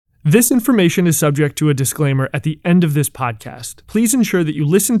This information is subject to a disclaimer at the end of this podcast. Please ensure that you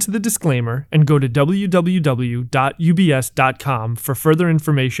listen to the disclaimer and go to www.ubs.com for further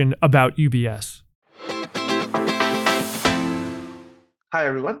information about UBS. Hi,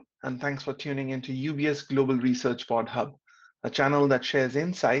 everyone, and thanks for tuning into UBS Global Research Pod Hub, a channel that shares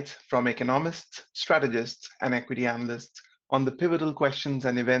insights from economists, strategists, and equity analysts on the pivotal questions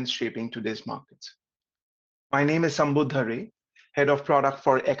and events shaping today's markets. My name is Sambuddha Ray, Head of Product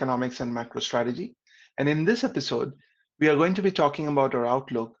for Economics and Macro Strategy, and in this episode, we are going to be talking about our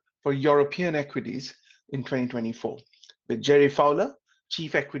outlook for European equities in 2024 with Jerry Fowler,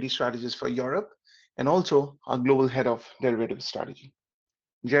 Chief Equity Strategist for Europe, and also our Global Head of Derivative Strategy.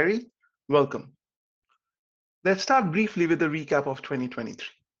 Jerry, welcome. Let's start briefly with a recap of 2023.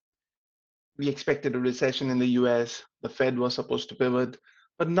 We expected a recession in the US, the Fed was supposed to pivot,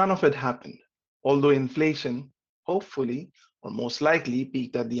 but none of it happened, although inflation, hopefully, or most likely,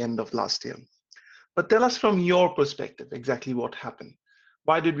 peaked at the end of last year. But tell us from your perspective exactly what happened.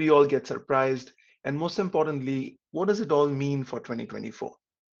 Why did we all get surprised? And most importantly, what does it all mean for 2024?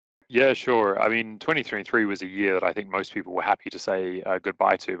 Yeah, sure. I mean, 2023 was a year that I think most people were happy to say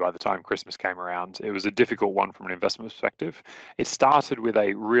goodbye to by the time Christmas came around. It was a difficult one from an investment perspective. It started with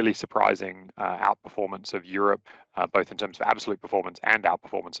a really surprising outperformance of Europe, both in terms of absolute performance and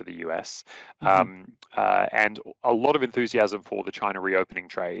outperformance of the US. And a lot of enthusiasm for the China reopening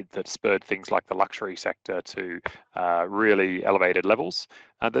trade that spurred things like the luxury sector to really elevated levels.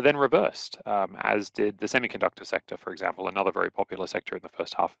 That then reversed, as did the semiconductor sector, for example, another very popular sector in the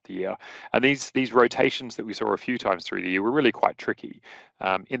first half of the year. And these rotations that we saw a few times through the year were really quite tricky.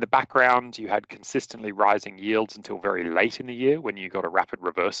 In the background, you had consistently rising yields until very late in the year, when you got a rapid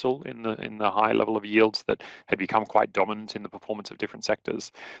reversal in the high level of yields that had become quite dominant in the performance of different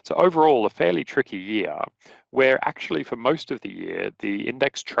sectors. So overall, a fairly tricky year, where actually for most of the year, the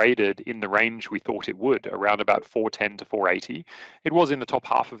index traded in the range we thought it would, around about 410 to 480. It was in the top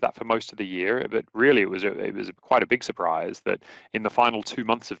half of that for most of the year, but really it was quite a big surprise that in the final 2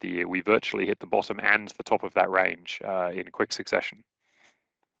 months of the year, we virtually hit the bottom and the top of that range in quick succession.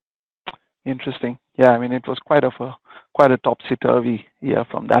 Interesting. Yeah, I mean, it was quite a topsy-turvy year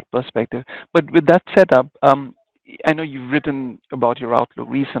from that perspective. But with that setup, I know you've written about your outlook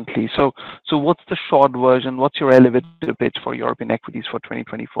recently. So what's the short version? What's your elevator pitch for European equities for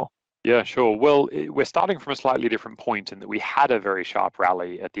 2024? Yeah, sure. Well, we're starting from a slightly different point in that we had a very sharp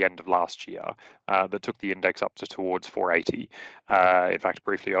rally at the end of last year that took the index up to towards 480. In fact,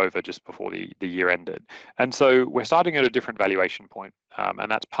 briefly over just before the year ended. And so we're starting at a different valuation point.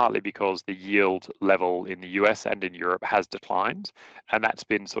 And that's partly because the yield level in the US and in Europe has declined. And that's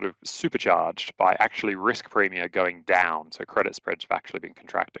been sort of supercharged by actually risk premia going down. So credit spreads have actually been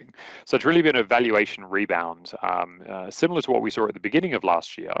contracting. So it's really been a valuation rebound, similar to what we saw at the beginning of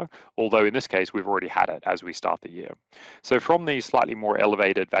last year, although in this case, we've already had it as we start the year. So from these slightly more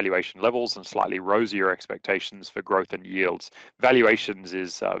elevated valuation levels and slightly rosier expectations for growth and yields, valuations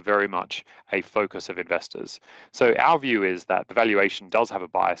is very much a focus of investors. So our view is that the valuation does have a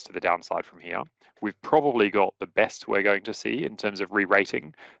bias to the downside from here. We've probably got the best we're going to see in terms of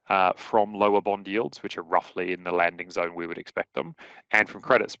re-rating from lower bond yields, which are roughly in the landing zone we would expect them, and from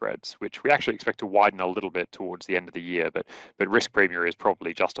credit spreads, which we actually expect to widen a little bit towards the end of the year, but risk premium is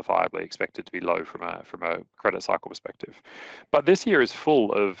probably justifiably expected to be low from a credit cycle perspective. But this year is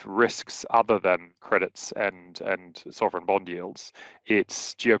full of risks other than credits and sovereign bond yields.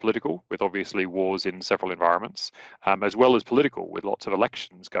 It's geopolitical, with obviously wars in several environments, as well as political, with lots of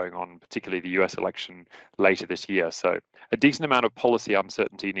elections going on, particularly the US election later this year. So a decent amount of policy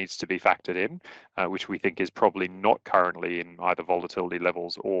uncertainty needs to be factored in, which we think is probably not currently in either volatility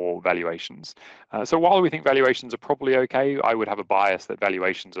levels or valuations. So while we think valuations are probably okay, I would have a bias that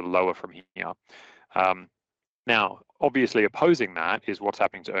valuations are lower from here. Now, obviously opposing that is what's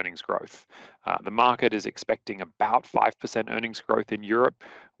happening to earnings growth. The market is expecting about 5% earnings growth in Europe.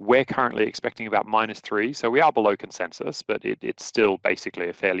 We're currently expecting about -3, so we are below consensus, but it's still basically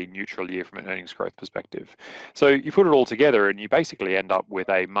a fairly neutral year from an earnings growth perspective. So you put it all together and you basically end up with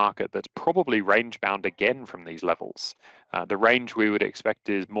a market that's probably range bound again from these levels. The range we would expect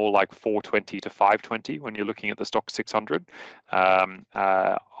is more like 420 to 520 when you're looking at the stock 600.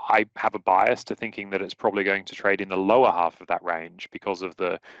 I have a bias to thinking that it's probably going to trade in the lower half of that range because of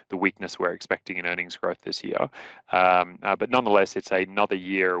the weakness we're expecting in earnings growth this year. But nonetheless, it's another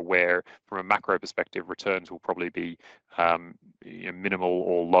year where, from a macro perspective, returns will probably be minimal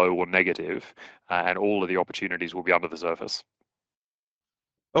or low or negative, and all of the opportunities will be under the surface.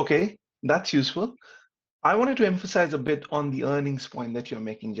 Okay, that's useful. I wanted to emphasize a bit on the earnings point that you're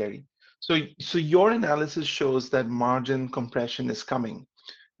making, Jerry. So your analysis shows that margin compression is coming,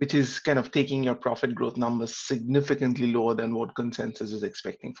 which is kind of taking your profit growth numbers significantly lower than what consensus is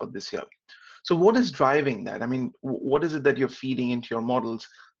expecting for this year. So what is driving that? I mean, what is it that you're feeding into your models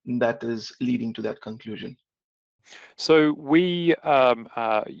that is leading to that conclusion? So we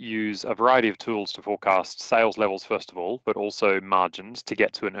use a variety of tools to forecast sales levels, first of all, but also margins to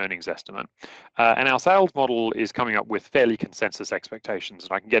get to an earnings estimate. And our sales model is coming up with fairly consensus expectations,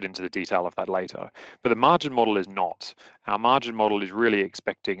 and I can get into the detail of that later. But the margin model is not. Our margin model is really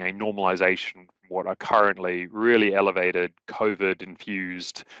expecting a normalization from what are currently really elevated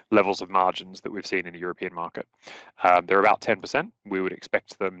COVID-infused levels of margins that we've seen in the European market. They're about 10%. We would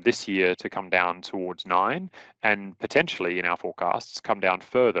expect them this year to come down towards 9%, and potentially in our forecasts come down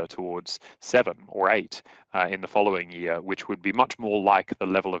further towards 7 or 8 in the following year, which would be much more like the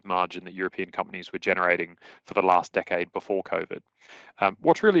level of margin that European companies were generating for the last decade before COVID.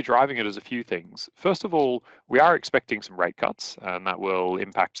 What's really driving it is a few things. First of all, we are expecting some rate cuts, and that will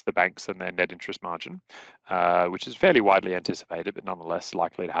impact the banks and their net interest margin, which is fairly widely anticipated, but nonetheless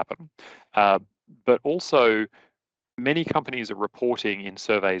likely to happen. But also, many companies are reporting in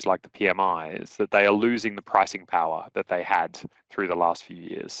surveys like the PMIs that they are losing the pricing power that they had through the last few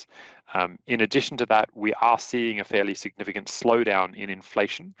years. In addition to that, we are seeing a fairly significant slowdown in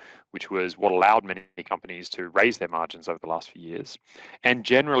inflation, which was what allowed many companies to raise their margins over the last few years, and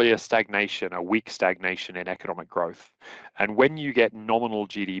generally a weak stagnation in economic growth. And when you get nominal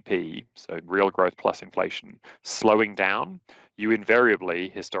GDP, so real growth plus inflation, slowing down, you invariably,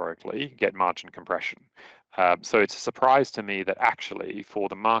 historically, get margin compression. So it's a surprise to me that actually for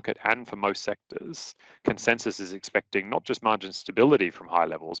the market and for most sectors, consensus is expecting not just margin stability from high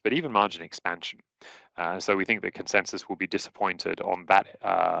levels, but even margin expansion. So we think that consensus will be disappointed on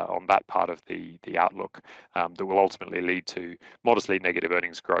that part of the outlook that will ultimately lead to modestly negative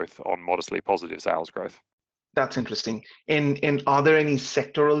earnings growth on modestly positive sales growth. That's interesting. And are there any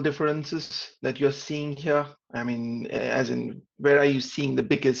sectoral differences that you're seeing here? I mean, as in, where are you seeing the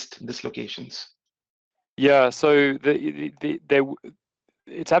biggest dislocations? Yeah, so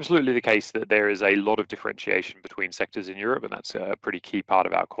it's absolutely the case that there is a lot of differentiation between sectors in Europe, and that's a pretty key part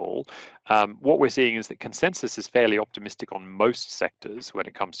of our call. What we're seeing is that consensus is fairly optimistic on most sectors when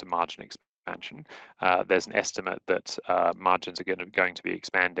it comes to margin expansion. There's an estimate that margins are going to be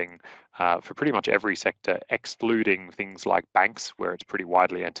expanding for pretty much every sector, excluding things like banks, where it's pretty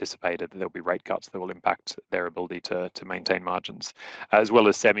widely anticipated that there'll be rate cuts that will impact their ability to maintain margins, as well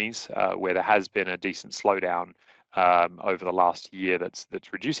as semis, where there has been a decent slowdown over the last year that's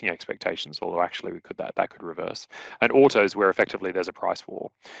reducing expectations, although actually that could reverse. And autos, where effectively there's a price war.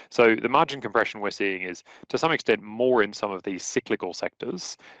 So the margin compression we're seeing is to some extent more in some of these cyclical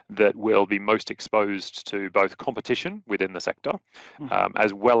sectors that will be most exposed to both competition within the sector,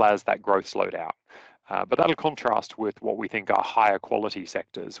 as well as that growth slowdown. But that'll contrast with what we think are higher quality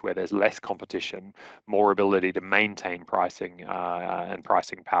sectors where there's less competition, more ability to maintain pricing and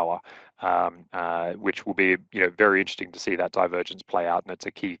pricing power, which will be very interesting to see that divergence play out. And it's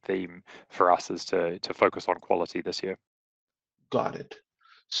a key theme for us is to focus on quality this year. Got it.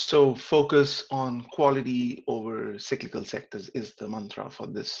 So focus on quality over cyclical sectors is the mantra for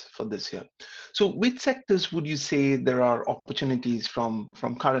this year. So which sectors would you say there are opportunities from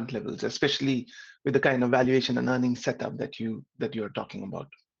current levels, especially with the kind of valuation and earnings setup that you're talking about?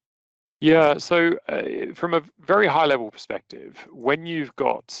 Yeah, so from a very high level perspective, when you've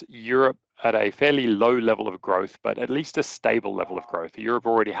got Europe at a fairly low level of growth, but at least a stable level of growth, Europe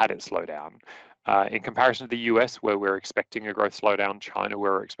already had its slowdown. In comparison to the US, where we're expecting a growth slowdown, China,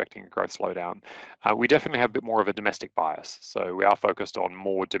 where we're expecting a growth slowdown, we definitely have a bit more of a domestic bias. So we are focused on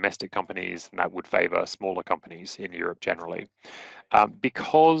more domestic companies, and that would favor smaller companies in Europe generally.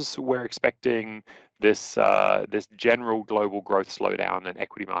 Because we're expecting this general global growth slowdown and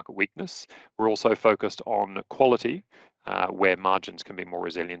equity market weakness, we're also focused on quality, where margins can be more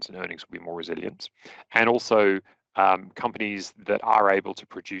resilient and earnings will be more resilient, and also companies that are able to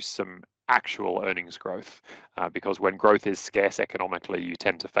produce some actual earnings growth, because when growth is scarce economically, you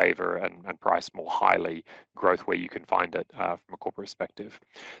tend to favor and price more highly growth where you can find it from a corporate perspective.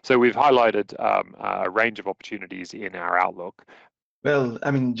 So we've highlighted a range of opportunities in our outlook. Well, I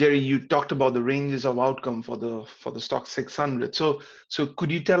mean, Jerry, you talked about the ranges of outcome for the stock 600. So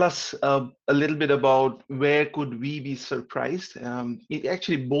could you tell us a little bit about where could we be surprised?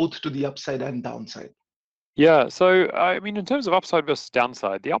 Actually, both to the upside and downside. Yeah, so I mean, in terms of upside versus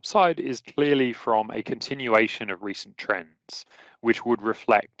downside, the upside is clearly from a continuation of recent trends, which would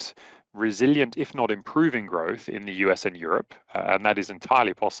reflect resilient, if not improving growth in the US and Europe, and that is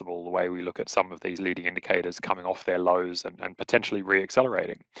entirely possible the way we look at some of these leading indicators coming off their lows and potentially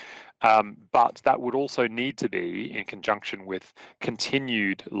re-accelerating. But that would also need to be in conjunction with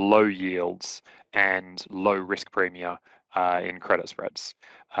continued low yields and low risk premia in credit spreads.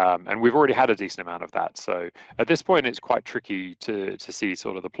 And we've already had a decent amount of that. So at this point, it's quite tricky to see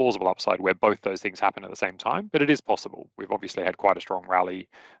sort of the plausible upside where both those things happen at the same time, but it is possible. We've obviously had quite a strong rally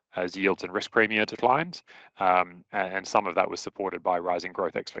as yields and risk premia declined, and some of that was supported by rising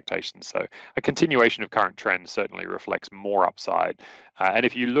growth expectations. So a continuation of current trends certainly reflects more upside. And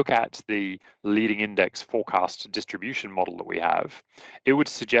if you look at the leading index forecast distribution model that we have, it would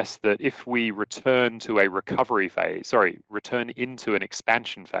suggest that if we return to a recovery phase, return into an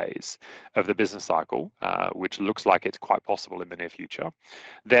expansion phase of the business cycle, which looks like it's quite possible in the near future,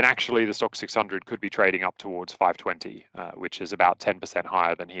 then actually the stock 600 could be trading up towards 520, which is about 10%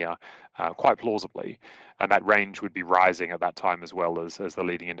 higher than here, quite plausibly. And that range would be rising at that time as well as the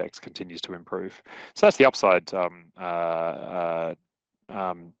leading index continues to improve. So that's the upside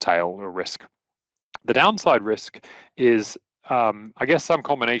tail or risk. The downside risk is, I guess, some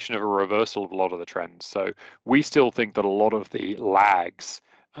combination of a reversal of a lot of the trends. So we still think that a lot of the lags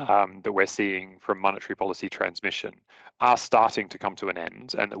that we're seeing from monetary policy transmission are starting to come to an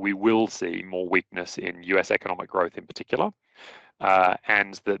end, and that we will see more weakness in US economic growth in particular.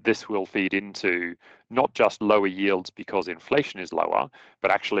 And that this will feed into not just lower yields because inflation is lower,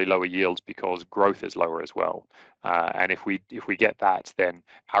 but actually lower yields because growth is lower as well. And if we get that, then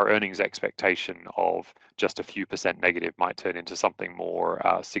our earnings expectation of just a few percent negative might turn into something more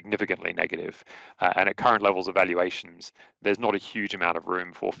significantly negative. And at current levels of valuations, there's not a huge amount of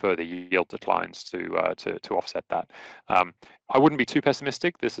room for further yield declines to offset that. I wouldn't be too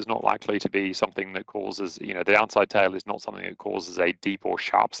pessimistic. This is not likely to be something that causes, the downside tail is not something that causes a deep or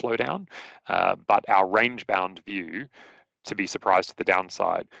sharp slowdown. But our range-bound view, to be surprised to the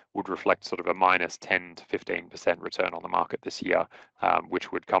downside, would reflect sort of a minus 10 to 15% return on the market this year,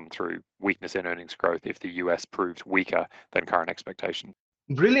 which would come through weakness in earnings growth if the US proved weaker than current expectation.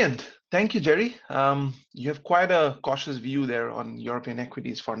 Brilliant. Thank you, Jerry. You have quite a cautious view there on European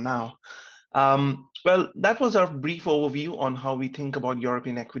equities for now. Well, that was our brief overview on how we think about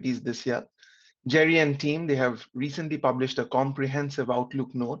European equities this year. Jerry and team, they have recently published a comprehensive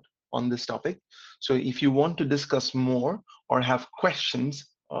outlook note on this topic. So if you want to discuss more or have questions,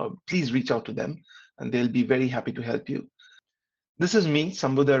 please reach out to them and they'll be very happy to help you. This is me,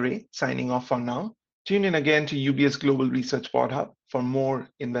 Sambudha Ray, signing off for now. Tune in again to UBS Global Research Pod Hub for more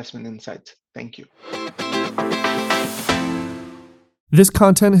investment insights. Thank you. This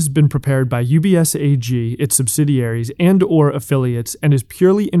content has been prepared by UBS AG, its subsidiaries, and/or affiliates, and is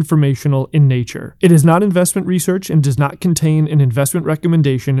purely informational in nature. It is not investment research and does not contain an investment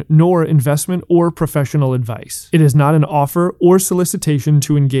recommendation nor investment or professional advice. It is not an offer or solicitation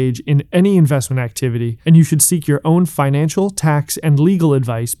to engage in any investment activity, and you should seek your own financial, tax, and legal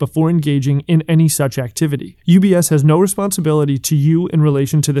advice before engaging in any such activity. UBS has no responsibility to you in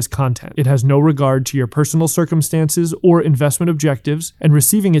relation to this content. It has no regard to your personal circumstances or investment objectives, and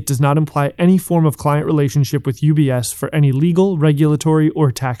receiving it does not imply any form of client relationship with UBS for any legal, regulatory,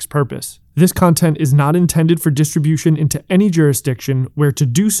 or tax purpose. This content is not intended for distribution into any jurisdiction where to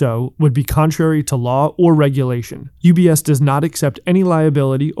do so would be contrary to law or regulation. UBS does not accept any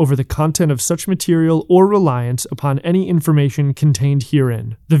liability over the content of such material or reliance upon any information contained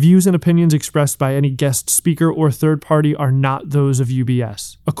herein. The views and opinions expressed by any guest speaker or third party are not those of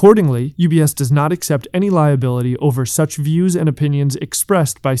UBS. Accordingly, UBS does not accept any liability over such views and opinions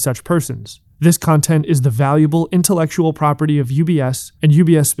expressed by such persons. This content is the valuable intellectual property of UBS, and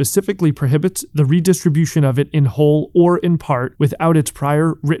UBS specifically prohibits the redistribution of it in whole or in part without its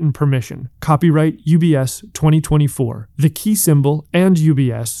prior written permission. Copyright UBS 2024. The key symbol and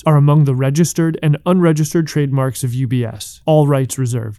UBS are among the registered and unregistered trademarks of UBS. All rights reserved.